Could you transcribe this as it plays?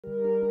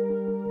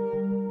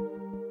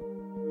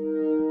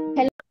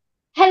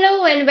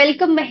and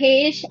welcome,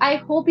 Mahesh. I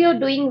hope you're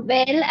doing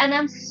well, and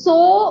I'm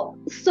so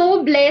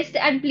blessed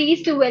and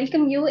pleased to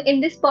welcome you in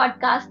this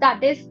podcast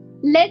that is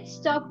Let's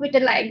Talk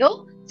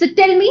Vitiligo. So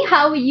tell me,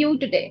 how are you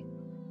today?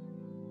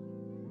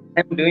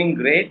 I'm doing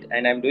great,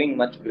 and I'm doing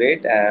much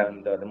great.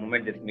 And the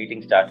moment this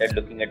meeting started,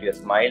 looking at your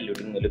smile,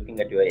 looking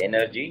at your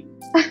energy.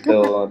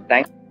 So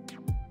thanks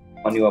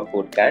on your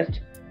podcast.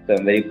 So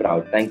I'm very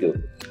proud. Thank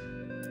you.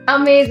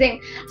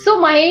 Amazing.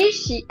 So,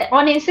 Mahesh,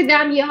 on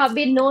Instagram, you have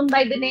been known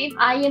by the name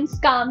I am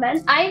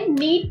Scarman. I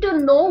need to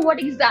know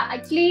what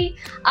exactly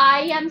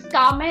I am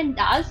Scarman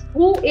does.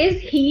 Who is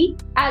he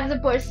as a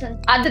person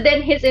other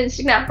than his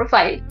Instagram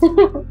profile?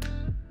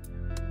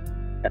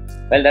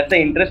 Well, that's an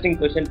interesting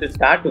question to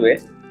start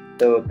with.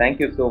 So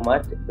thank you so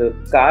much. So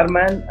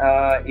Scarman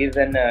is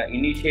an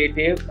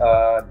initiative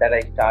that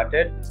I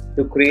started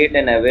to create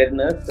an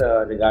awareness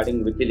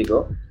regarding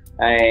vitiligo,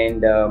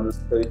 and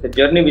so it's a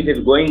journey which is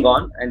going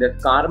on. And the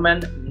Scarman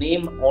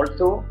name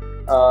also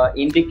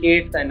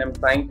indicates, and I'm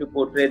trying to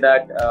portray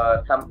that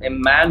a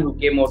man who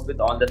came out with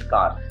all the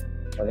scars.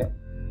 Okay,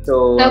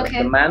 so the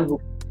Okay. man who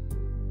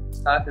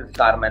stars is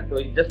Scarman. So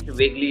it just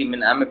vaguely, I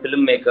mean, I'm a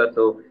filmmaker,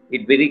 so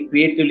it very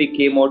creatively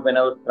came out when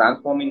I was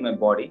transforming my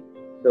body.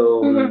 So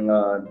Mhm.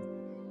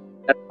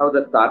 that's how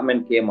the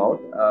Starman came out.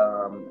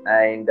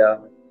 And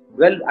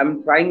well,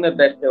 I'm trying my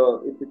best.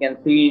 If you can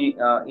see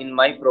in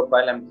my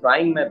profile, I'm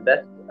trying my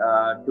best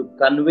to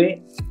convey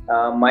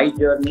my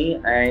journey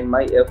and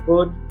my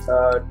effort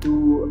to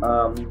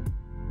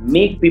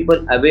make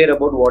people aware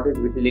about what is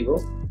vitiligo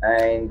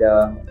and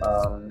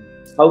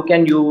how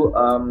can you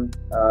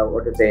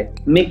what to say,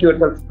 make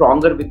yourself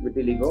stronger with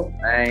vitiligo,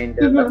 and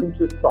Mhm. nothing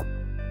should stop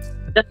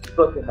just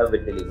because you have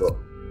vitiligo.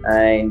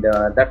 And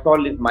that's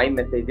all is my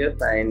messages.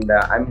 And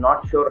I'm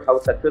not sure how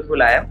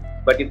successful I am,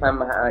 but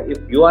if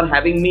you are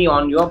having me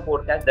on your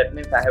podcast, that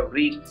means I have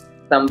reached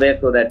somewhere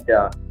so that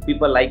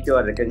people like you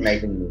are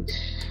recognizing me.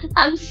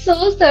 I'm so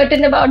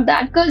certain about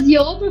that because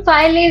your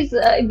profile is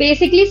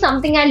basically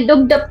something I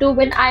looked up to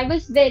when I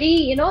was very,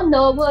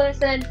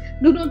 nervous and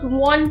do not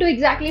want to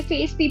exactly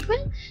face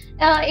people.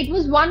 It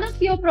was one of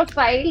your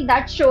profile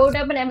that showed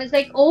up, and I was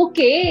like,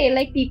 okay,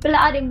 like people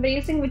are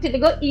embracing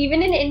vitiligo.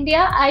 Even in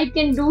India, I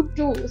can do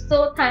too. So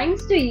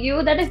thanks to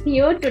you that is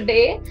here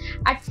today.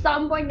 At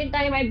some point in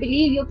time, I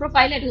believe your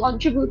profile had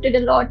contributed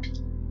a lot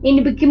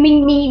in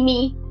becoming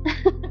me.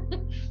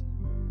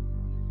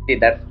 See,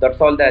 that's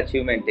all the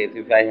achievement is.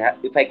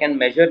 If I can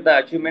measure the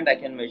achievement, I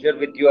can measure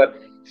with your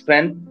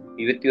strength,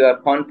 with your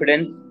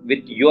confidence,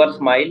 with your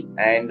smile,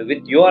 and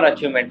with your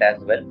achievement as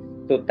well.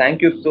 So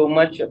thank you so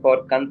much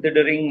for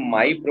considering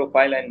my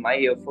profile and my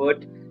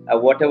effort,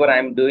 whatever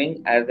I'm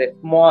doing, as a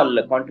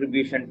small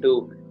contribution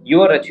to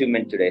your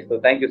achievement today. So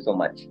thank you so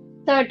much.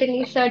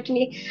 Certainly,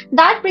 certainly.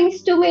 That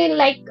brings to me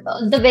like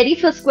the very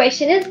first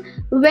question is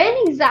when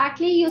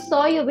exactly you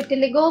saw your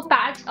vitiligo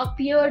patch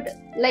appeared?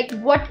 Like,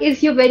 what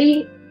is your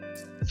very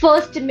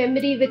first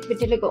memory with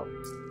vitiligo?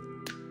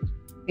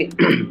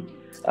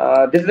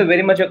 This is a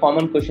very much a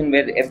common question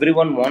where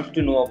everyone wants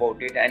to know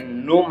about it,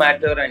 and no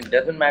matter and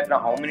doesn't matter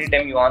how many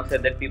times you answer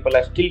that, people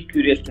are still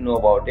curious to know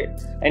about it,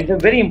 and it's a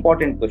very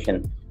important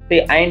question.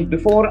 Say, and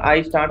before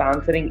I start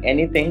answering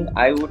anything,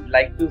 I would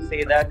like to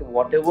say that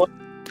whatever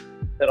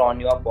on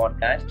your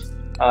podcast,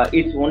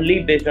 it's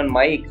only based on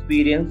my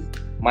experience,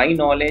 my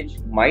knowledge,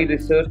 my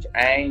research,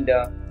 and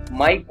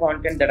my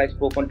content that I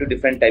spoken to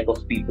different type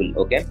of people.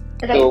 Okay,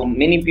 so Right.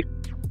 many people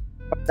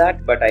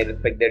that, but I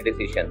respect their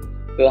decision.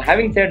 So,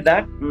 having said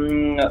that,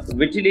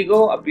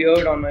 vitiligo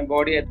appeared on my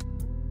body at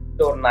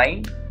 8 or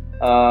 9.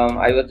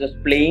 I was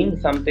just playing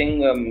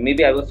something.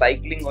 Maybe I was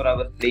cycling or I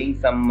was playing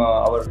some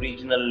our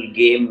regional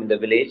game in the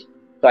village.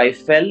 So I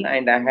fell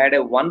and I had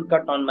a one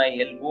cut on my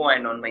elbow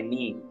and on my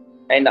knee.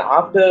 And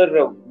after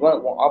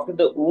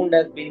the wound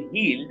has been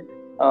healed,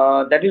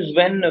 that is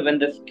when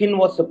the skin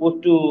was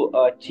supposed to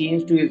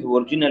change to its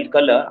original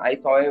color. I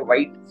saw a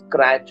white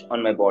scratch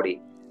on my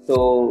body.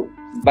 So,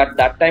 but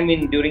that time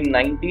in during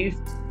 90s,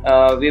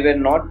 we were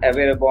not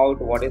aware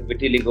about what is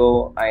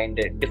vitiligo, and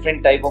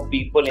different type of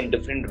people in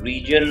different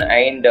region,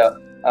 and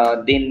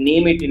they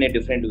name it in a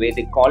different way,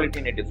 they call it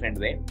in a different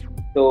way.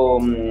 So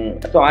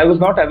so I was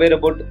not aware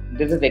about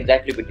this is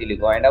exactly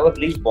vitiligo, and I was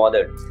least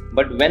bothered.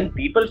 But when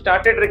people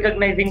started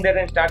recognizing that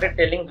and started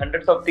telling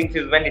hundreds of things,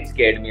 is when it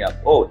scared me up.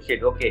 Oh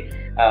shit, okay,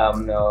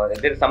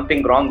 there's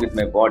something wrong with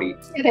my body.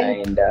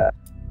 Right. And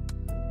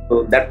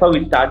so that's how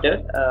we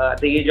started at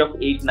the age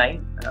of 8,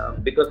 9,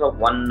 because of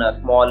one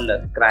small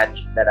scratch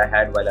that I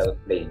had while I was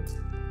playing.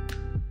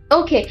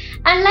 Okay.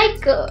 And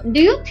like,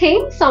 do you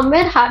think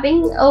somewhere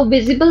having a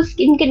visible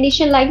skin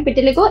condition like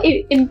vitiligo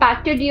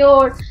impacted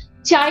your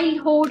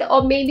childhood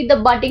or maybe the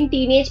budding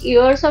teenage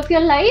years of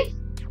your life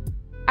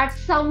at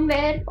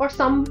somewhere or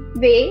some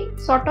way,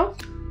 sort of?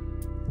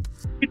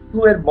 Kids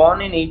who were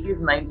born in 80s,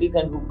 90s,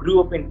 and who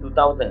grew up in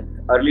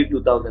 2000s, early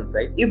 2000s,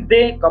 right? If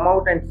they come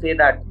out and say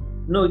that,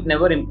 no, it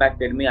never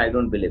impacted me, I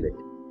don't believe it.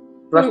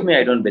 Trust Hmm. me,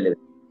 I don't believe it.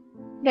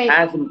 Right.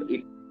 As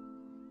it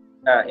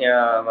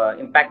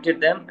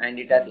impacted them, and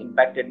it has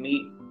impacted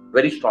me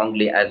very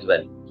strongly as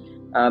well.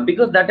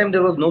 Because that time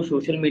there was no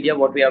social media.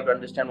 What we have to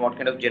understand, what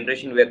kind of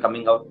generation we are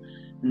coming out.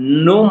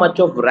 No much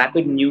of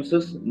rapid news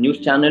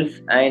channels,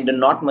 and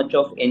not much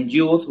of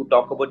NGOs who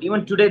talk about.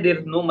 Even today, there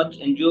is no much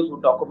NGOs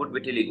who talk about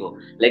vitiligo.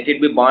 Let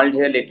it be bald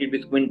hair, let it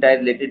be squint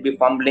eyes, let it be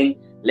fumbling,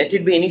 let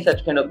it be any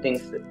such kind of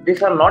things.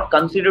 These are not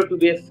considered to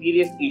be a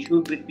serious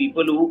issue with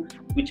people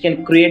which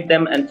can create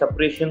them and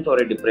suppressions or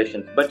a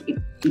depression. But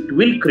it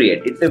will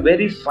create. It's a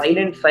very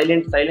silent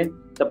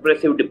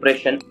suppressive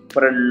depression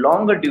for a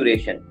longer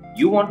duration.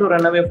 You want to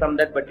run away from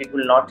that, but it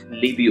will not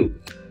leave you.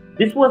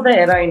 This was the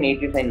era in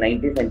 80s and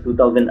 90s and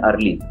 2000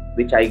 early,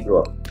 which I grew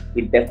up.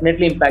 It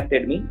definitely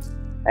impacted me,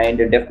 and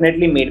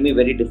definitely made me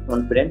very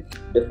disconfident.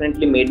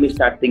 Definitely made me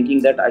start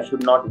thinking that I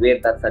should not wear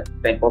that such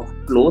type of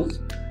clothes.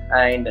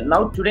 And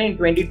now today in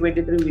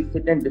 2023, we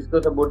sit and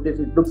discuss about this.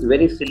 It looks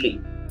very silly.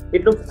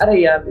 It looks,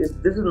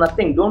 this is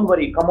nothing. Don't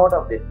worry, come out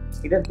of this.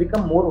 It has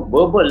become more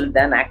verbal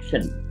than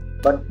action.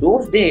 But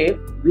those days,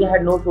 we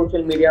had no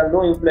social media, no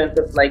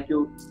influencers like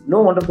you,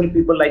 no wonderful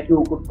people like you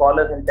who could call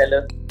us and tell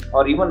us,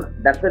 or even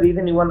that's the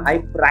reason even I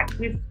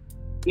practice.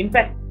 In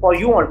fact, for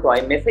you also, I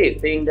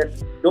message saying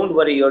that don't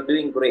worry, you're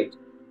doing great.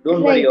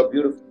 Don't worry, you're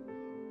beautiful.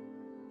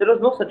 There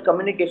was no such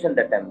communication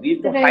that time. We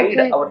used to hide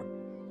our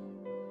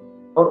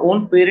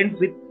own parents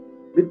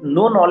with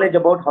no knowledge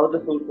about how the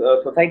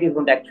society is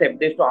going to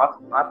accept. They used to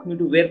ask me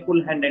to wear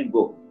full hand and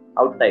go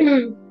outside.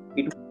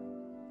 It was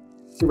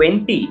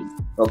 20.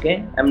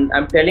 Okay,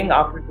 I'm telling,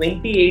 after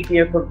 28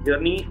 years of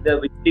journey, the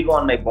vitiligo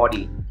on my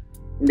body.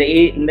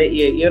 In the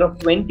year of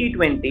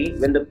 2020,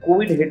 when the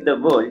COVID hit the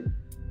world,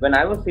 when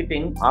I was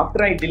sitting,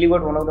 after I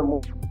delivered one of the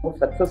most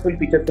successful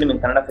feature film in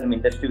Kannada film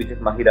industry, which is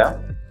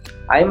Mahira,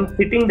 I'm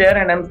sitting there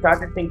and I'm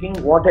started thinking,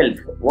 what else?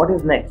 What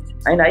is next?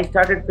 And I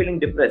started feeling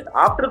depressed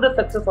after the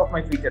success of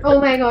my feature film. Oh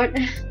my God.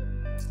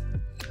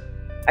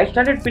 I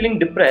started feeling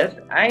depressed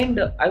and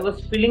I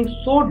was feeling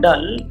so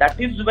dull. That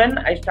is when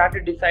I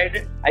started to decide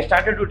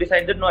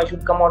that no, I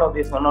should come out of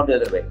this one or the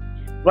other way.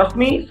 Trust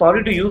me,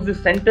 sorry to use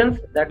this sentence,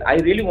 that I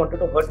really wanted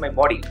to hurt my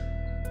body.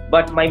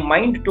 But my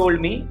mind told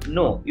me,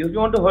 no, if you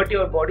want to hurt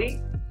your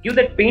body, give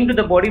that pain to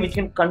the body which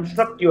can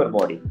construct your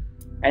body.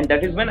 And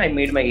that is when I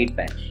made my 8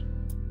 patch.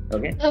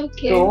 Okay.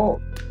 So,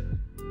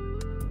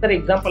 for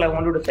example, I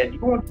wanted to say, you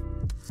want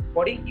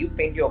body, you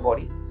paint your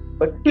body.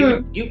 But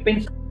give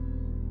paint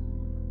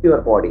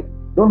your body.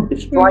 Don't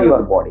destroy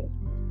your body.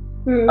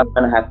 What's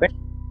going to happen?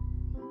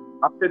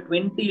 After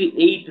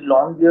 28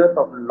 long years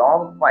of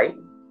long fight,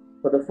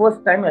 for the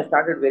first time I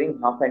started wearing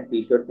half-hand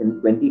t-shirts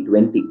in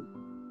 2020.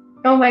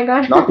 Oh my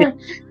God.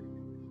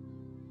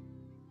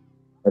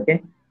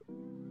 Okay.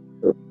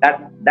 So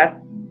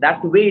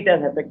that way it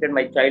has affected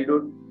my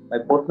childhood, my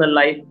personal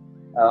life.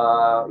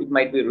 It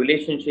might be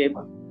relationship,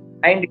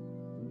 and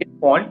this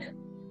point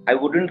I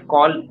wouldn't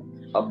call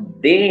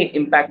they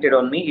impacted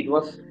on me. It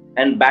was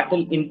a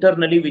battle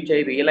internally, which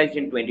I realized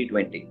in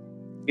 2020.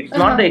 It's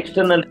not the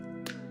external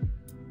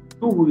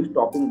who is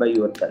talking by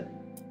yourself.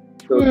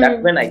 So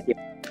that's when I came.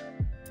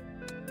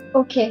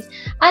 Okay.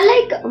 And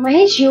like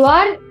Mahesh, you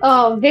are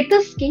with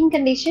the skin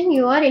condition,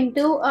 you are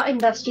into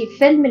industry,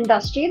 film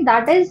industry.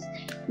 That is,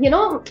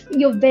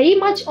 you're very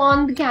much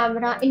on the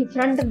camera, in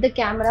front of the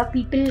camera.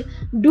 People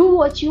do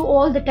watch you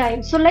all the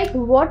time. So like,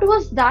 what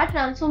was that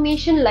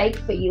transformation like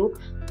for you?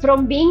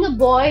 From being a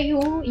boy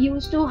who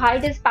used to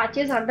hide his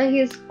patches under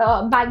his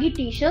baggy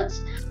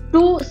t-shirts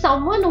to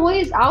someone who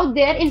is out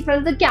there in front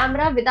of the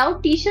camera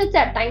without t-shirts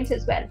at times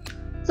as well.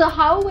 So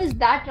how was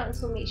that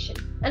transformation?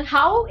 And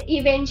how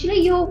eventually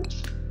you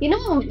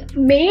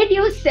made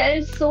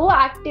yourself so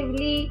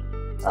actively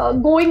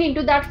going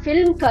into that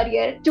film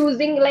career,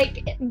 choosing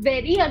like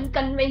very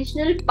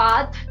unconventional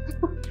path.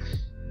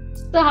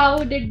 So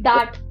how did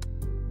that?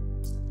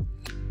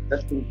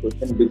 Interesting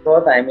question,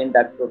 because I'm in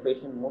that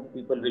profession. Most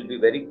people will be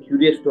very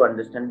curious to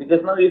understand,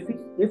 because now if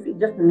you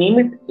just name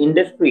it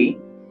industry,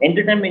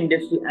 entertainment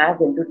industry as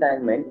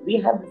entertainment,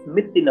 we have this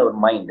myth in our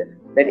mind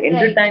that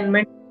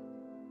entertainment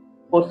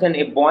person,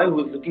 a boy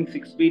who is looking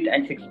 6 feet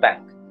and 6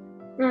 pack.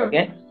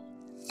 Okay.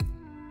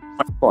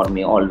 For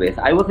me, always.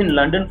 I was in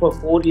London for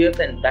 4 years,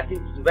 and that is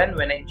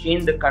when I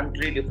changed the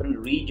country, different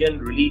region,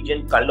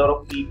 religion, color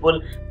of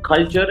people,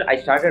 culture. I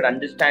started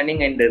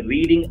understanding and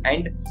reading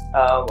and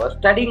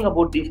studying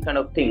about these kind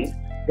of things.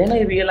 Then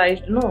I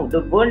realized, no, the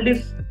world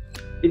is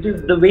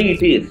the way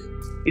it is.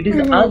 It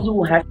is us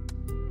who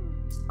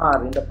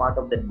are in the part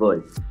of that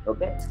world.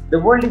 Okay, the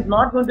world is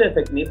not going to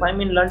affect me. If I'm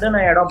in London,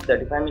 I adopt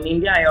that. If I'm in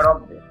India, I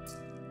adopt that.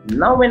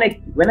 Now, when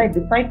I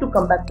decide to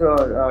come back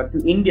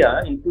to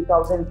India in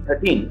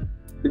 2013,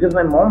 because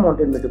my mom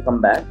wanted me to come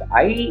back,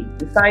 I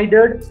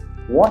decided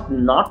what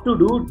not to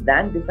do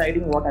than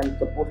deciding what I'm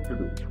supposed to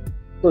do.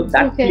 So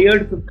that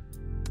cleared.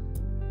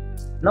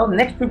 Now,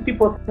 next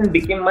 50%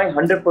 became my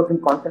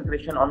 100%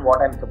 concentration on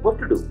what I'm supposed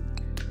to do.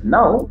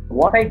 Now,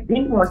 what I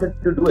didn't want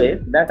to do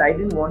is that I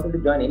didn't want to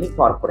join any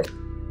corporate.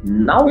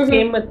 Now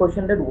came a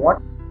question that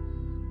what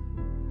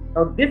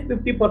Now, this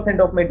 50%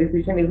 of my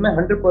decision is my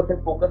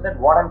 100% focus on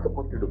what I'm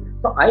supposed to do.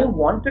 So, I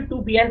wanted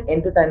to be an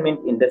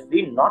entertainment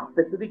industry, not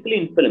specifically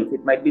in films.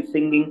 It might be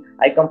singing.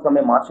 I come from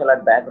a martial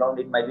art background.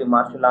 It might be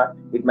martial art.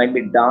 It might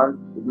be dance.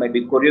 It might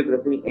be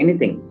choreography.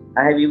 Anything.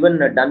 I have even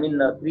done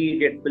in Three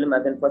Idiots film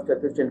as a first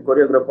assistant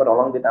choreographer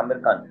along with Amir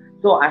Khan.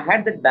 So, I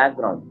had that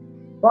background.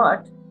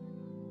 But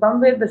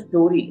somewhere the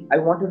story, I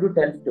wanted to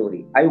tell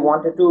story. I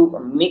wanted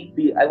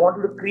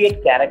to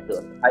create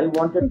characters. I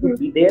wanted to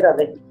be there as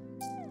a.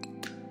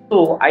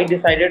 So I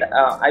decided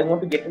I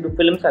want to get into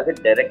films as a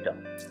director.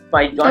 So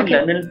I joined Okay.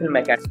 London Film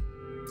Academy.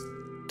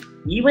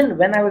 Even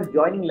when I was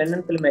joining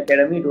London Film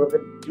Academy, it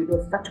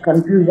was such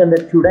confusion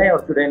that should I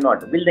or should I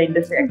not? Will the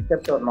industry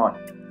accept or not?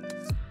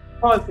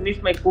 So I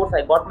finished my course,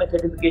 I got my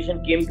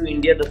certification, came to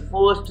India. The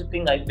first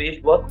thing I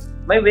faced was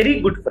my very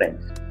good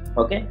friends.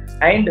 Okay,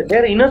 and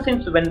they're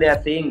innocent when they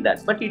are saying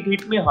that, but it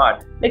hit me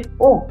hard. Like,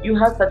 oh, you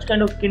have such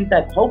kind of skin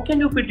type. How can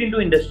you fit into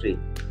industry?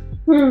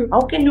 Hmm.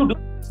 How can you do?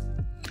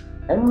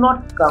 I'm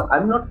not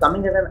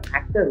coming as an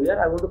actor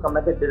here. I want to come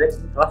as a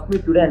director. Trust me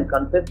today and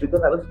confess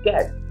because I was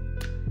scared.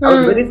 I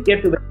was very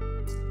scared to.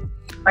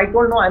 I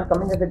told no, I'm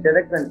coming as a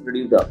director and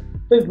producer.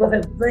 So it was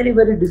a very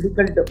very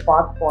difficult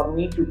path for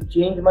me to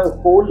change my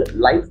whole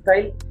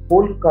lifestyle,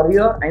 whole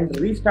career, and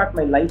restart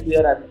my life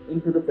here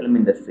into the film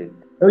industry.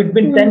 So it's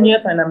been 10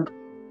 years and I'm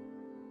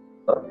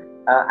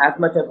as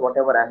much as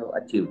whatever I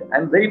have achieved.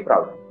 I'm very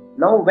proud.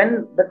 Now,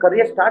 when the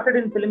career started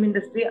in film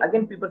industry,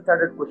 again people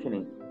started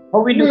questioning, how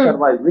will you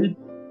survive?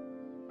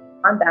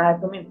 And I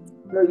have to mean,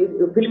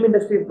 film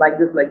industry is like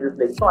this, like this,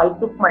 like. So I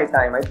took my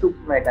time.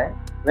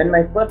 When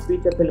my first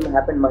feature film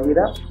happened,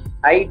 Mahira,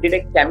 I did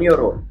a cameo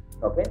role.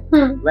 Okay.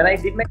 When I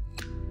did my,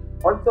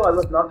 also I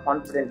was not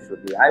confident,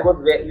 Shruti.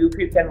 If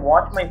you can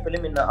watch my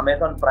film in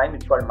Amazon Prime,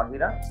 it's called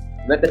Mahira.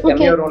 Where the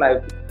cameo role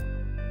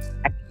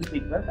action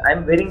sequence,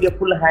 I'm wearing a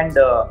full hand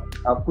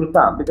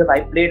kurta because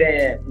I played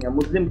a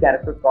Muslim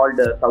character called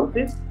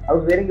Southeast. I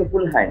was wearing a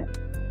full hand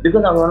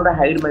because I wanted to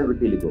hide my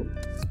vitiligo.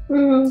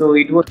 So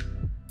it was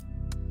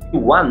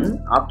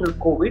one after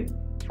COVID.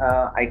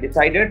 I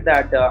decided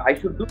that I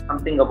should do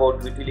something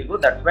about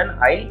vitiligo. That's when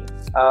I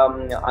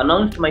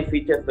announced my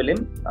feature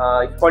film.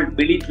 It's called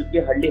Bili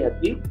Chuki Halli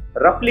Haki.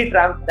 Roughly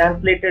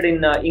translated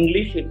in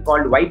English, it's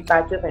called White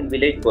Patches and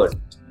Village Birds.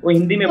 वो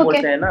हिंदी में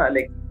बोलते हैं ना,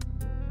 like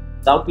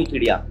गाँव की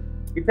चिड़िया.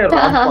 It's a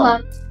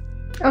rom-com.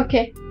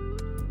 Okay.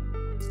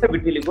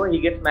 Vitiligo, he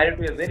gets married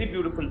to a very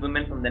beautiful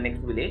woman from the next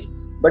village,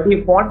 but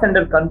he falls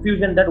under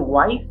confusion that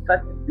why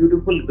such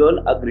beautiful girl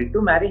agreed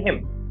to marry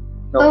him.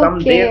 Now from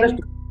there,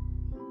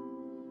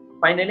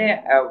 finally,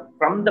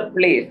 from the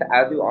place,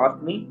 as you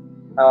asked me,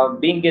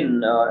 being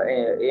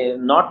a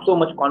not so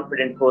much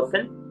confident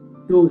person,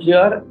 to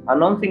here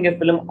announcing a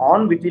film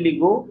on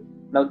vitiligo.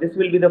 Now this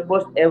will be the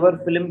first ever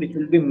film which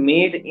will be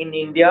made in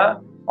India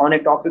on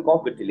a topic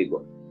of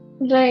vitiligo.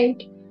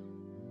 Right.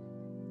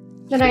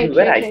 Right.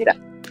 Where I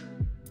stand.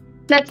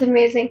 That's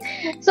amazing.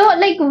 So,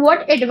 like,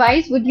 what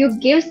advice would you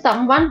give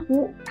someone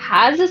who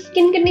has a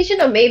skin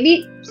condition or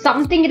maybe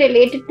something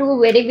related to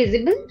very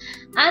visible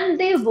and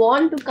they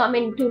want to come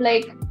into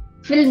like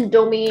film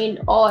domain,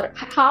 or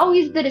how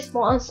is the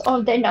response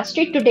of the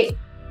industry today?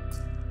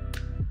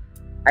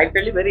 I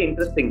tell you very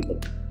interesting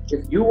thing.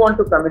 If you want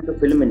to come into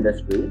film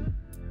industry,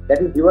 that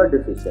is your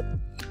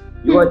decision,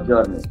 your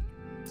journey,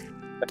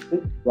 that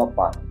is your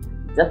path.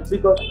 Just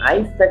because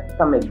I set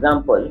some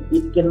example,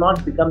 it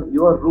cannot become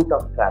your route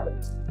of travel.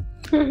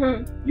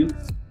 You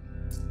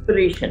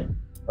inspiration.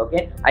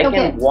 Okay, I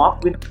can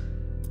walk with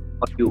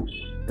you.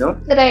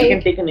 Right. You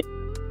can take an.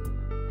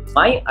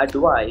 My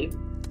advice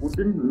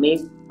wouldn't make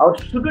or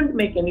shouldn't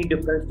make any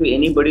difference to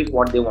anybody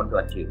what they want to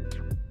achieve.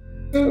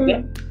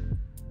 Okay,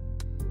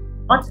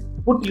 not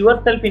put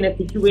yourself in a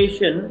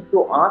situation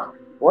to ask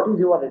what is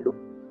your do.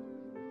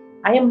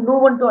 I am no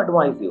one to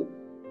advise you.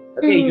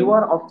 Okay, you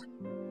are of.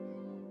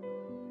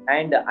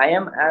 And I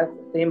am as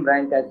same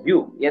rank as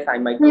you. Yes, I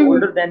might be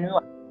older than you.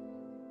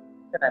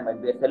 I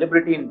might be a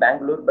celebrity in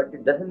Bangalore, but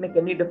it doesn't make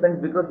any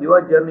difference because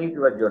your journey is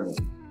your journey.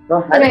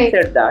 Now, having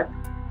said that,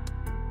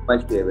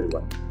 much to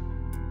everyone.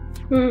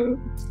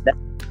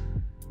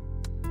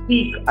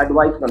 Seek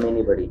advice from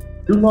anybody.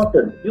 Do not.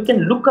 You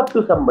can look up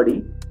to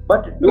somebody,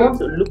 but don't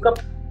look up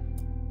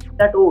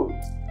that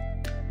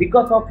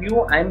because of you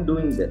I am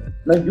doing this.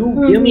 Now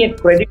you give me a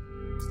credit.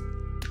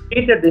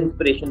 Created the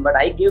inspiration, but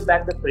I gave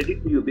back the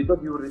credit to you because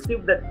you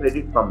received that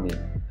credit from me.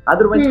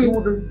 Otherwise, you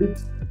wouldn't be.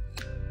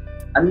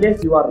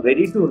 Unless you are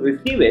ready to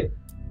receive it,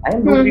 I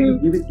am not ready to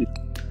give it to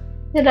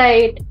you.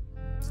 Right.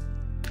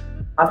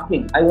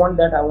 Asking, I want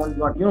that, I want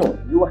that.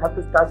 You have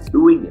to start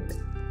doing it.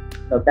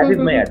 Now, that is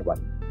my advice.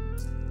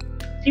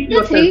 Keep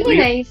That's yourself really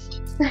real. nice.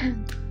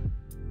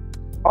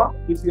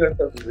 Keep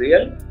yourself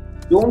real.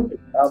 Don't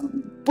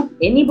put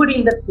anybody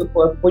in that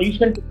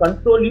position to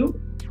control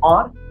you.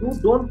 Or you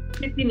don't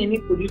sit in any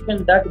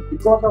position that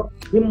because of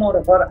him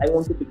or her, I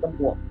want to become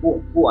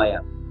who I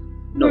am.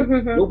 No,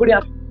 nobody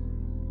asked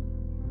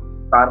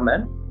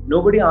Carmen.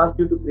 Nobody asked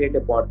you to create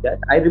a podcast.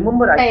 I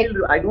remember, I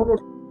don't know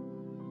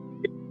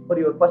for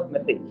your first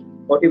message.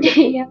 What you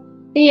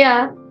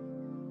Yeah.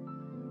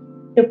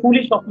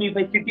 Foolish of me if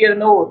I sit here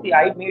and oh, see,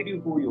 I made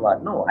you who you are.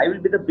 No, I will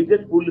be the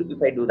biggest fool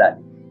if I do that.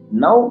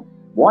 Now,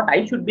 what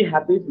I should be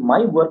happy is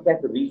my work has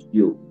reached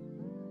you.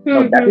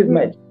 Now, that is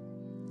my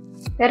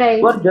Right.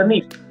 your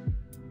journey.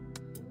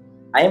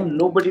 I am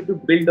nobody to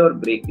build or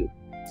break you.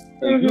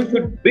 So you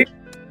should build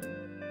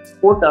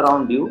support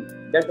around you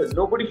that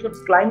nobody should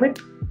climb it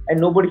and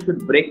nobody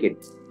should break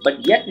it.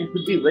 But yet you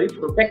should be very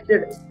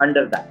protected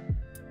under that.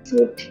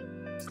 Sweet.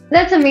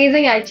 That's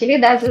amazing, actually.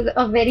 That's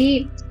a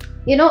very,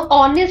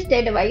 honest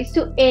advice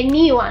to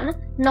anyone,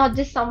 not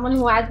just someone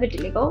who has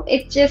vitiligo.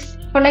 It's just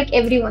for like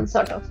everyone,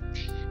 sort of.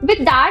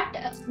 With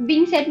that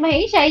being said,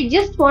 Mahesh, I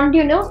just want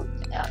to,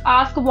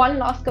 ask one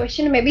last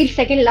question, maybe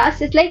second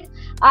last. Is like,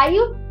 are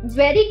you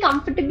very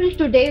comfortable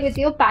today with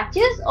your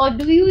patches, or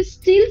do you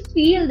still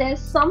feel there's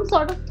some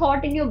sort of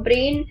thought in your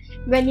brain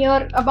when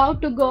you're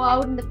about to go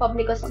out in the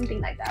public or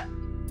something like that?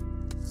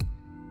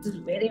 This is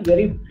very,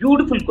 very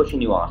beautiful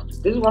question you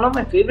asked. This is one of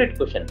my favorite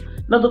questions.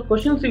 Now, the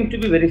question seems to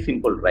be very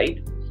simple,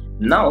 right?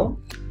 Now,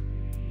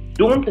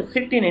 don't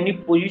sit in any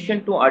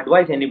position to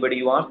advise anybody.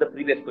 You asked the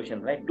previous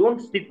question, right?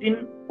 Don't sit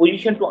in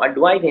position to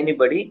advise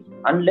anybody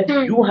unless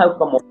you have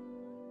come up.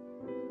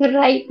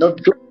 Right. Now,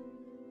 don't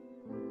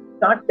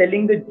start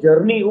telling the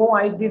journey, oh,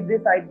 I did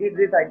this, I did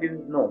this, I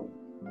didn't know.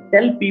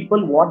 Tell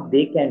people what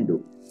they can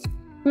do.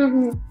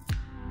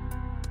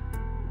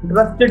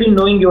 Interested in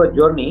knowing your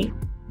journey,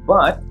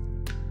 but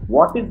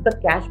what is the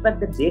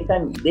cashback that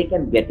they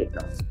can get it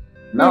now?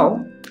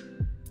 Now,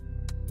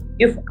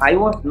 if I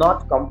was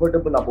not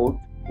comfortable about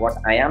what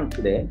I am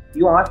today,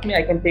 you ask me,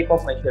 I can take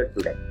off my shirt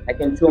today. I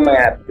can show my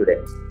abs today.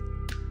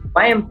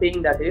 Why I'm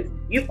saying that is,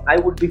 if I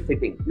would be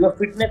sitting, your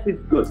fitness is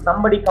good.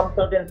 Somebody comes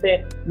out and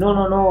say,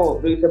 no,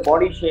 there is a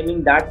body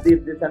shaming, that,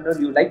 this, and that.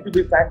 You like to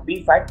be fat,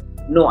 be fat.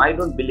 No, I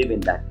don't believe in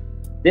that.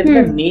 Then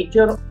the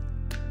nature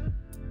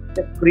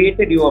that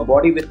created your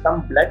body with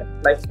some blood,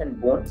 flesh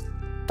and bone,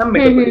 some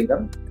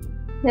metabolism.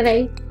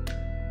 Right.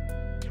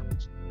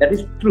 That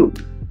is true.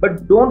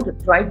 But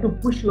don't try to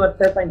push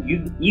yourself and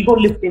ego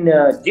lift in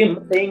a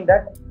gym saying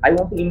that I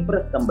want to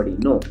impress somebody.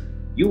 No.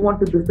 You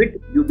want to be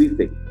fit, you be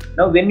fit.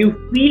 Now, when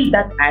you feel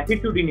that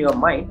attitude in your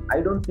mind,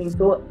 I don't think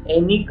so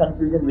any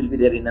confusion will be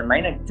there in your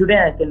mind. And today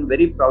I can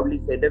very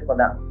proudly say that for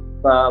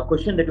the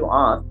question that you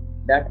asked,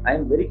 that I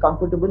am very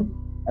comfortable,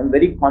 I'm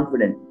very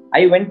confident.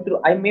 I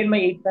made my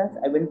 8 packs,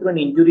 I went through an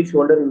injury,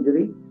 shoulder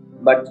injury.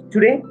 But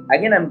today,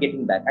 again, I'm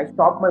getting back. I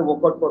stopped my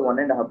workout for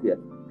 1.5 years.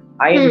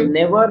 I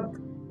never,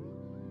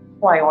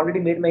 I already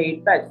made my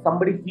 8 packs.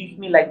 Somebody sees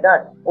me like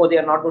that, oh, they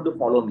are not going to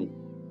follow me.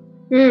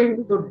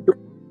 So don't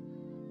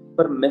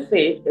for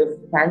message a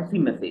fancy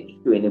message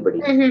to anybody.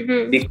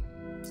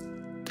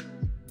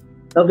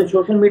 Now the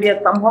social media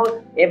somehow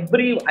I'm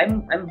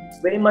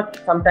very much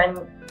sometimes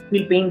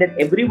feel pain that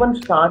everyone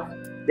starts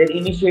their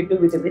initiative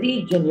with a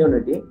very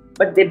genuinity,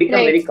 but they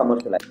become very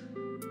commercialized.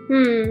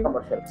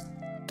 Commercial.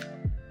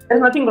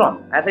 There's nothing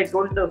wrong. As I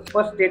told the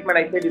first statement,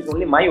 I said it's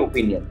only my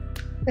opinion.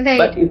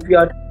 But if you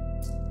are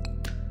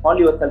call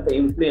yourself an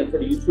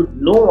influencer, you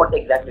should know what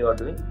exactly you are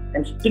doing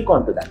and stick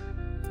on to that.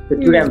 So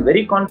today I'm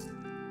very confident.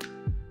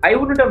 I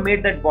wouldn't have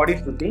made that body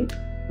Shruti.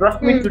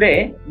 Trust me,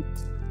 today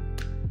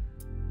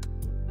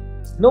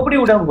nobody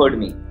would have heard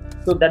me.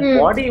 So that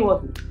body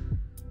was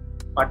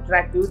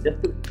attractive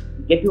just to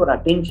get your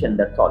attention.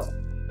 That's all.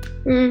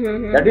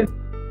 That is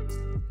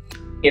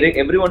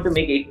everyone to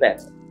make 8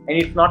 packs, and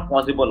it's not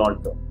possible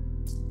also.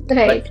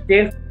 But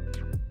stay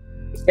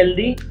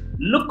healthy,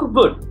 look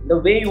good. The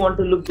way you want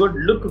to look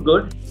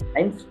good,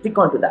 and stick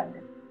on to that.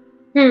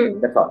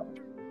 That's all.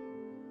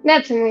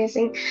 That's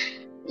amazing.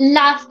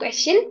 Last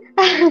question,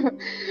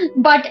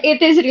 but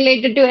it is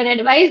related to an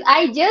advice.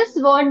 I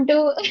just want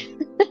to.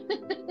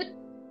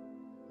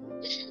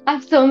 I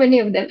have so many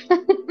of them.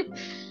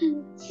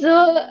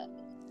 So,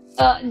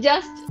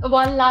 just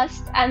one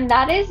last, and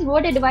that is,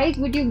 what advice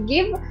would you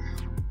give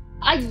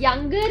a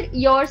younger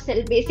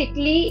yourself,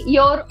 basically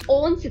your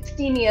own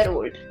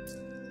 16-year-old?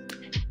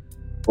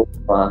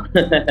 Well,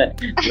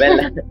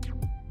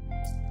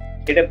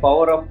 get a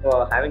power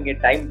of having a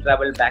time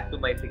travel back to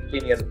my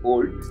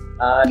 16-year-old.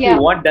 See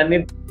what done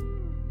is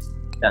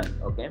done,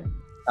 okay?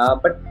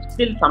 But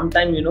still,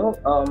 sometimes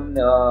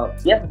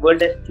yes,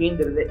 world has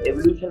changed. There is an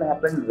evolution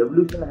happened,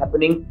 revolution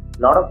happening,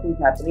 lot of things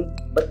happening.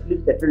 But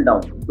please settle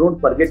down. Don't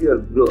forget your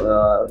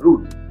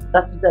roots.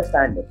 Touch the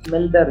sand,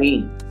 smell the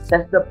rain,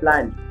 touch the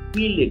plant,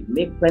 feel it,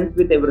 make friends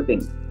with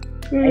everything.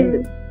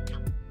 And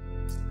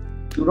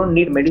you don't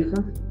need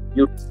medicines.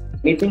 You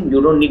don't need anything.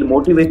 You don't need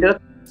motivators.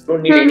 You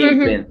don't need any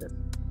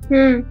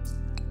influencers.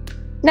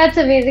 That's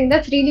amazing.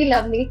 That's really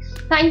lovely.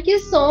 Thank you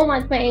so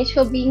much, Mahesh,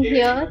 for being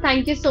here.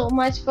 Thank you so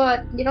much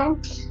for,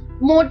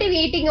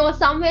 motivating or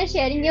somewhere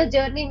sharing your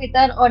journey with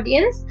our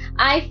audience.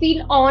 I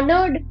feel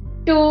honored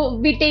to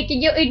be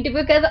taking your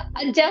interview, because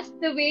just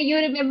the way you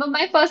remember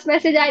my first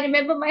message, I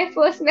remember my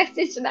first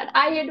message that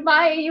I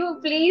admire you,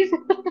 please.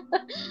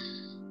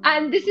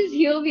 And this is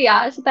here we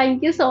are. So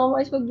thank you so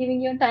much for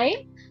giving your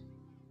time.